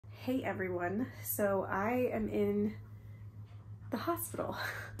Hey everyone, so I am in the hospital.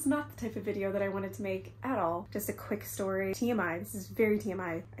 It's not the type of video that I wanted to make at all. Just a quick story. TMI, this is very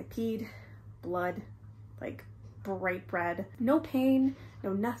TMI. I peed, blood, like bright red. No pain,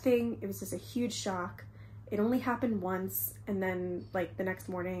 no nothing. It was just a huge shock. It only happened once, and then like the next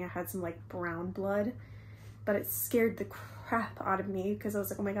morning I had some like brown blood, but it scared the crap out of me because I was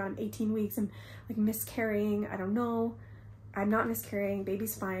like, oh my God, I'm 18 weeks, I'm like miscarrying, I don't know. I'm not miscarrying,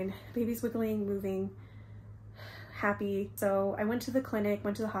 baby's fine. Baby's wiggling, moving, happy. So I went to the clinic,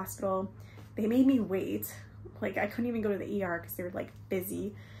 went to the hospital. They made me wait. Like I couldn't even go to the ER because they were like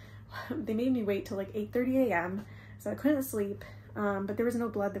busy. They made me wait till like 8:30 a.m. So I couldn't sleep, but there was no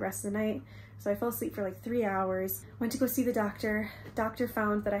blood the rest of the night. So I fell asleep for like 3 hours. Went to go see the doctor. Doctor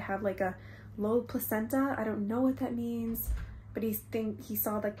found that I have like a low placenta. I don't know what that means, but he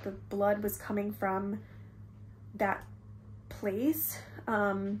saw like the blood was coming from that place.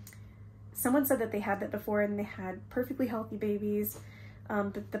 Someone said that they had that before and they had perfectly healthy babies,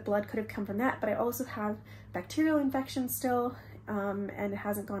 that the blood could have come from that, but I also have bacterial infection still, and it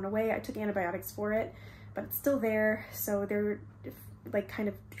hasn't gone away. I took antibiotics for it, but it's still there, so they're like kind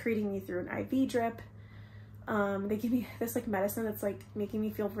of treating me through an IV drip. They give me this like medicine that's like making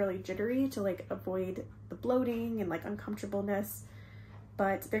me feel really jittery to like avoid the bloating and like uncomfortableness,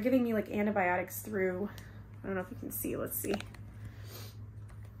 but they're giving me like antibiotics through, I don't know if you can see, let's see,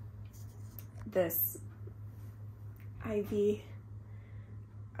 this IV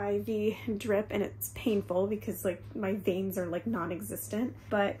drip, and it's painful because like my veins are like non-existent.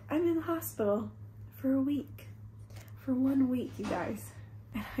 But I'm in the hospital for a week, for 1 week, you guys,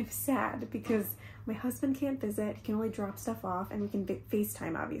 and I'm sad because my husband can't visit. He can only drop stuff off, and we can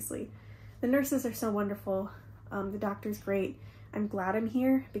FaceTime, obviously. The nurses are so wonderful. The doctor's great. I'm glad I'm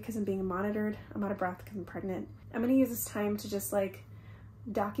here because I'm being monitored. I'm out of breath because I'm pregnant. I'm gonna use this time to just like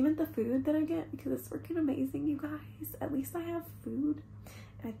document the food that I get because it's working amazing, you guys. At least I have food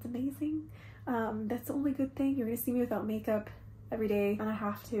and it's amazing. That's the only good thing. You're gonna see me without makeup every day, and I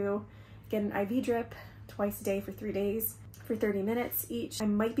have to get an IV drip twice a day for 3 days for 30 minutes each. I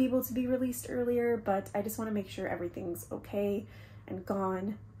might be able to be released earlier, but I just want to make sure everything's okay and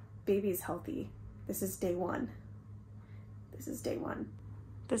gone. Baby's healthy. This is day one. This is day one.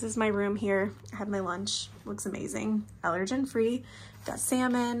 This is my room here. I had my lunch. Looks amazing. Allergen free. Got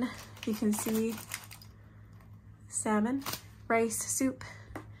salmon. You can see salmon, rice, soup,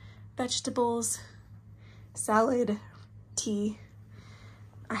 vegetables, salad, tea.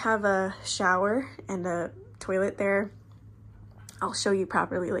 I have a shower and a toilet there. I'll show you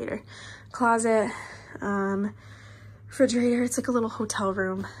properly later. Closet, refrigerator. It's like a little hotel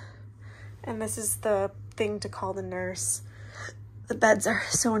room. And this is the thing to call the nurse. The beds are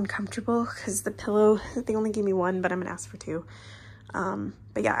so uncomfortable because the pillow, they only gave me one, but I'm gonna ask for two.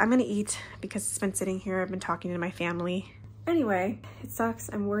 But yeah, I'm gonna eat because it's been sitting here. I've been talking to my family. Anyway, it sucks.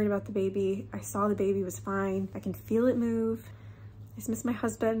 I'm worried about the baby. I saw the baby was fine. I can feel it move. I just miss my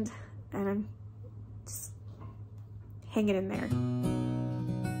husband, and I'm just hanging in there.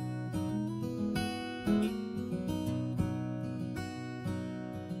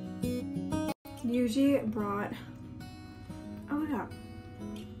 Yuji brought, oh yeah,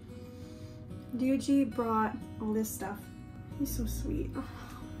 Yuji brought all this stuff. He's so sweet. Oh,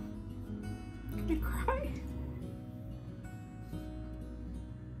 I'm gonna cry.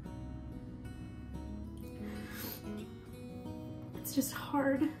 It's just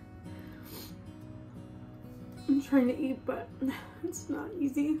hard. I'm trying to eat, but it's not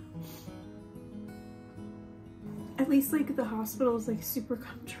easy. At least like the hospital is like super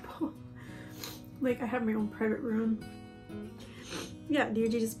comfortable. Like I have my own private room. Yeah,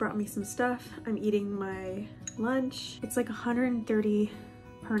 DG just brought me some stuff. I'm eating my lunch. It's like $130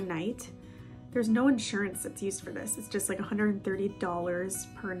 per night. There's no insurance that's used for this. It's just like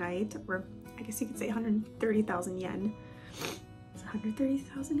 $130 per night, or I guess you could say 130,000 yen. Is it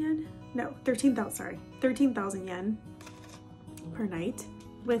 130,000 yen? No, 13,000, sorry. 13,000 yen per night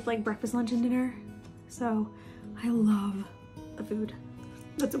with like breakfast, lunch, and dinner. So I love the food.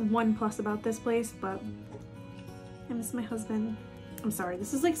 That's one plus about this place, but I miss my husband. I'm sorry,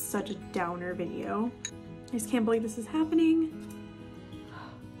 this is like such a downer video. I just can't believe this is happening.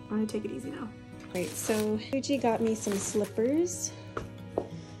 I'm gonna take it easy now. Right, so Yuji got me some slippers.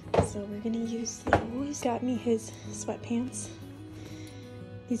 So we're gonna use those. Got me his sweatpants.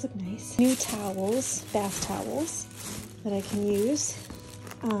 These look nice. New towels, bath towels that I can use.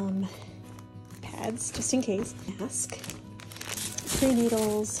 Pads, just in case. Mask.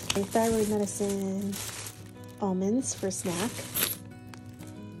 Prenatals, thyroid medicine, almonds for snack,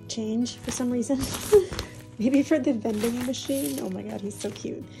 change for some reason, Maybe for the vending machine. Oh my god, he's so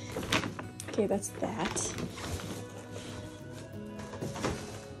cute. Okay, that's that.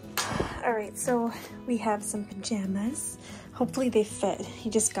 All right, so we have some pajamas. Hopefully they fit. He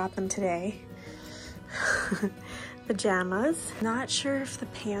just got them today. Pajamas. Not sure if the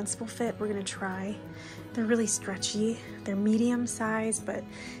pants will fit. We're gonna try. They're really stretchy. They're medium size, but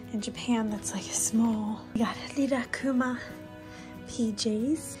in Japan that's like a small. We got Rilakkuma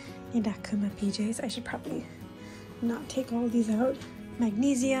PJs. Rilakkuma PJs. I should probably not take all of these out.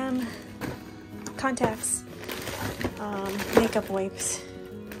 Magnesium, contacts, makeup wipes,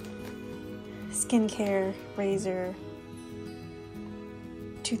 skincare, razor,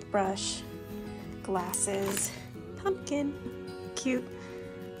 toothbrush, glasses, pumpkin, cute,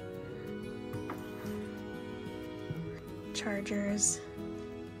 chargers,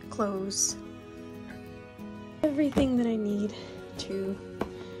 clothes, everything that I need to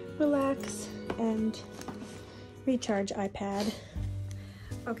relax and recharge iPad.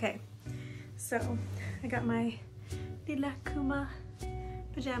 Okay, so I got my Rilakkuma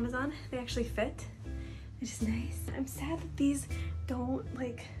pajamas on. They actually fit, which is nice. I'm sad that these don't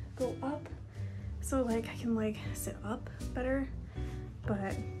like go up, so like I can like sit up better,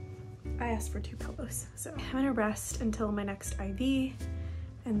 but I asked for 2 pillows. So I'm gonna rest until my next IV,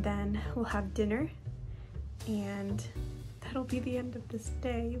 and then we'll have dinner, and that'll be the end of this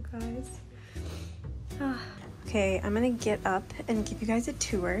day, you guys. Okay, I'm gonna get up and give you guys a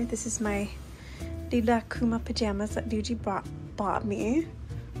tour. This is my Rilakkuma pajamas that Ryuji bought me.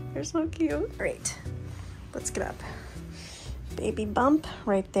 They're so cute. All right, let's get up. Baby bump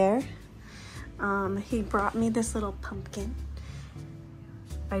right there. He brought me this little pumpkin.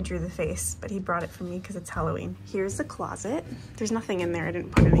 I drew the face, but he brought it for me because it's Halloween. Here's the closet. There's nothing in there. I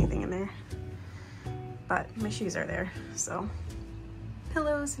didn't put anything in there, but my shoes are there. So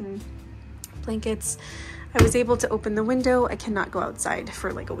pillows and blankets. I was able to open the window. I cannot go outside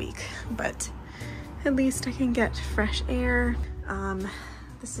for like a week, but at least I can get fresh air.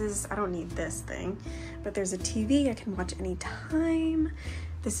 This is, I don't need this thing, but there's a TV I can watch anytime.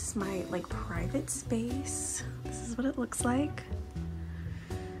 This is my like private space. This is what it looks like.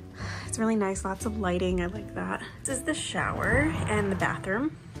 It's really nice, lots of lighting, I like that. This is the shower and the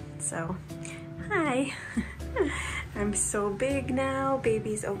bathroom. So, hi. I'm so big now,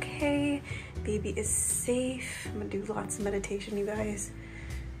 baby's okay. Baby is safe. I'm gonna do lots of meditation, you guys.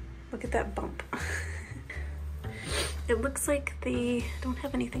 Look at that bump. It looks like they don't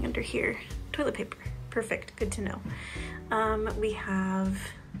have anything under here. Toilet paper, perfect, good to know. We have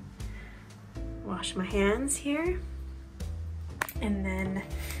wash my hands here, and then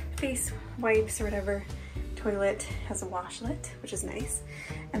face wipes or whatever. Toilet has a washlet, which is nice.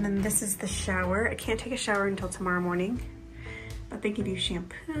 And then this is the shower. I can't take a shower until tomorrow morning, but they give you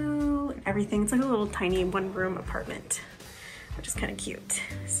shampoo and everything. It's like a little tiny 1-room apartment, which is kind of cute.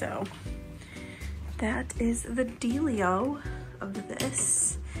 So that is the dealio of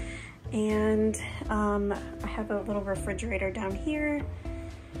this. And I have a little refrigerator down here.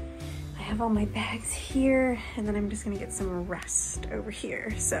 I have all my bags here, and then I'm just gonna get some rest over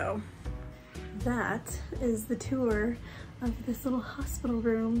here. So that is the tour of this little hospital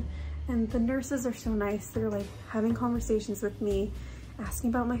room. And the nurses are so nice. They're like having conversations with me, asking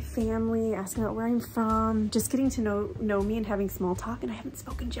about my family, asking about where I'm from, just getting to know me and having small talk. And I haven't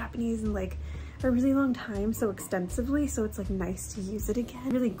spoken Japanese in like a really long time, so extensively, so it's like nice to use it again.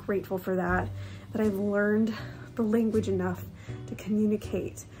 I'm really grateful for that I've learned the language enough to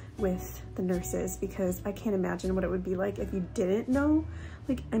communicate with the nurses, because I can't imagine what it would be like if you didn't know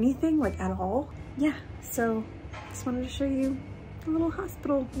like anything, like at all. Yeah, so just wanted to show you the little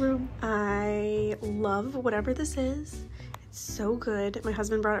hospital room. I love whatever this is. It's so good. My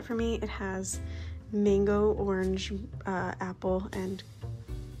husband brought it for me. It has mango, orange, apple, and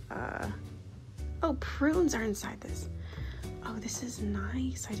oh, prunes are inside this. Oh, this is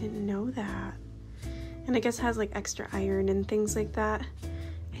nice. I didn't know that. And I guess it has like extra iron and things like that.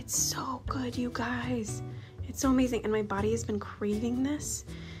 It's so good, you guys. It's so amazing. And my body has been craving this.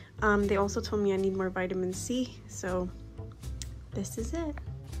 They also told me I need more vitamin C, so this is it.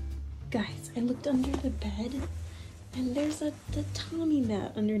 Guys, I looked under the bed and there's the tatami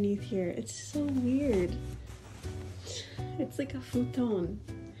mat underneath here. It's so weird. It's like a futon,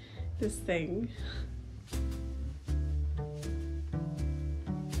 this thing.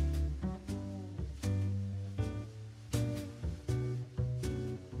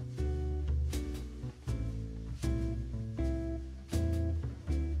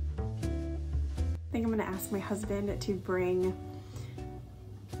 I think I'm gonna ask my husband to bring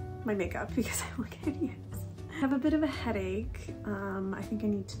my makeup because I look hideous. I have a bit of a headache. I think I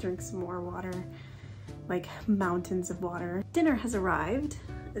need to drink some more water. like mountains of water. Dinner has arrived,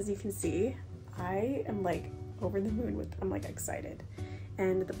 as you can see. I am like over the moon with, I'm like excited.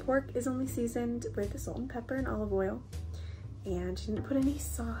 And the pork is only seasoned with salt and pepper and olive oil. And she didn't put any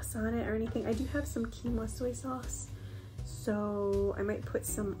sauce on it or anything. I do have some quinoa soy sauce, so I might put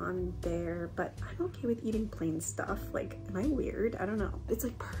some on there, but I'm okay with eating plain stuff. Like, am I weird? I don't know. It's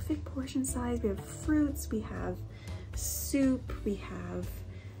like perfect portion size. We have fruits, we have soup, we have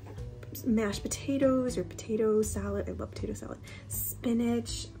mashed potatoes or potato salad. I love potato salad.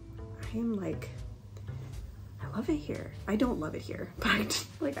 Spinach. I am like, I love it here. I don't love it here, but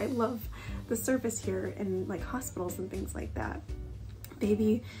like I love the service here in like hospitals and things like that.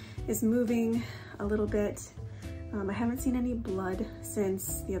 Baby is moving a little bit. I haven't seen any blood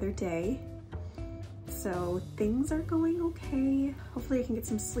since the other day, so things are going okay. Hopefully I can get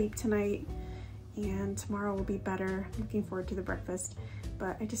some sleep tonight and tomorrow will be better. I'm looking forward to the breakfast,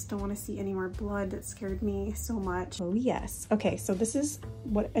 but I just don't want to see any more blood. That scared me so much. Oh yes. Okay, so this is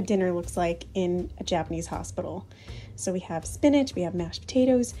what a dinner looks like in a Japanese hospital. So we have spinach, we have mashed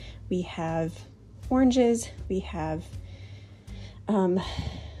potatoes, we have oranges, we have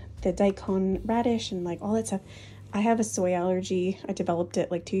the daikon radish and like all that stuff. I have a soy allergy. I developed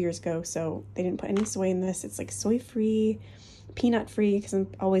it like 2 years ago, so they didn't put any soy in this. It's like soy-free, peanut-free, because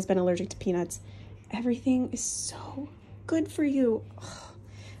I've always been allergic to peanuts. Everything is so good for you. Ugh.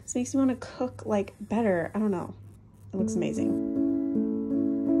 This makes me want to cook like better. I don't know. It looks amazing.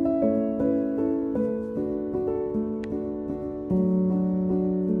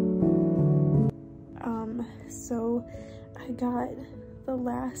 So I got the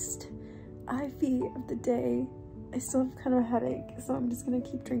last IV of the day. I still have kind of a headache, so I'm just gonna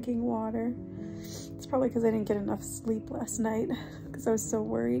keep drinking water. It's probably because I didn't get enough sleep last night because I was so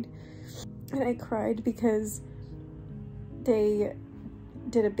worried. And I cried because they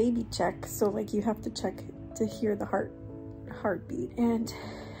did a baby check, so like you have to check to hear the heartbeat, and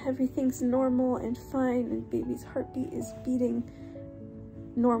everything's normal and fine, and baby's heartbeat is beating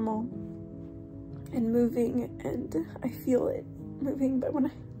normal and moving, and I feel it moving, but when I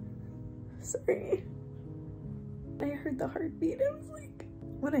heard the heartbeat, I was like,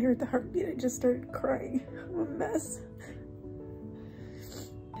 when I heard the heartbeat, I just started crying. I'm a mess.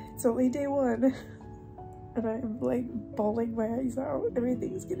 It's only day one, and I'm like bawling my eyes out.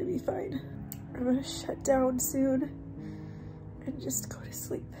 Everything's gonna be fine. I'm gonna shut down soon and just go to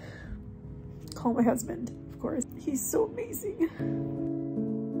sleep. Call my husband, of course. He's so amazing.